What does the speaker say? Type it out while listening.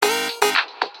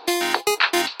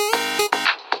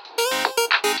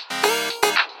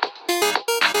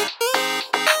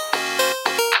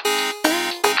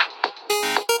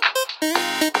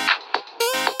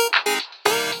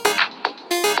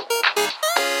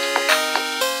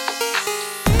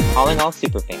Calling all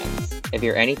superfans. If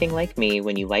you're anything like me,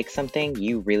 when you like something,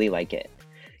 you really like it.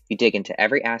 You dig into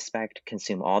every aspect,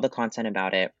 consume all the content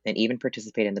about it, and even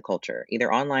participate in the culture,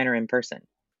 either online or in person.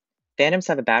 Fandoms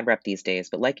have a bad rep these days,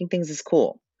 but liking things is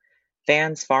cool.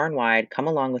 Fans far and wide, come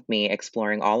along with me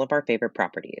exploring all of our favorite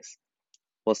properties.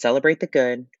 We'll celebrate the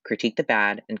good, critique the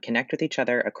bad, and connect with each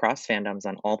other across fandoms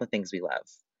on all the things we love.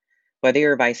 Whether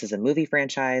your vice is a movie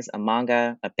franchise, a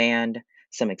manga, a band,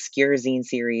 some obscure zine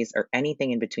series, or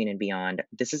anything in between and beyond,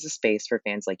 this is a space for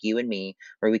fans like you and me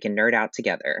where we can nerd out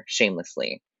together,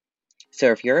 shamelessly.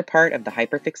 So if you're a part of the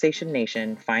Hyperfixation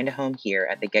Nation, find a home here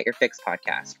at the Get Your Fix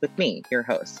podcast with me, your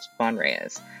host, Vaughn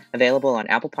Reyes, available on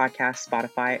Apple Podcasts,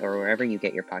 Spotify, or wherever you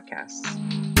get your podcasts.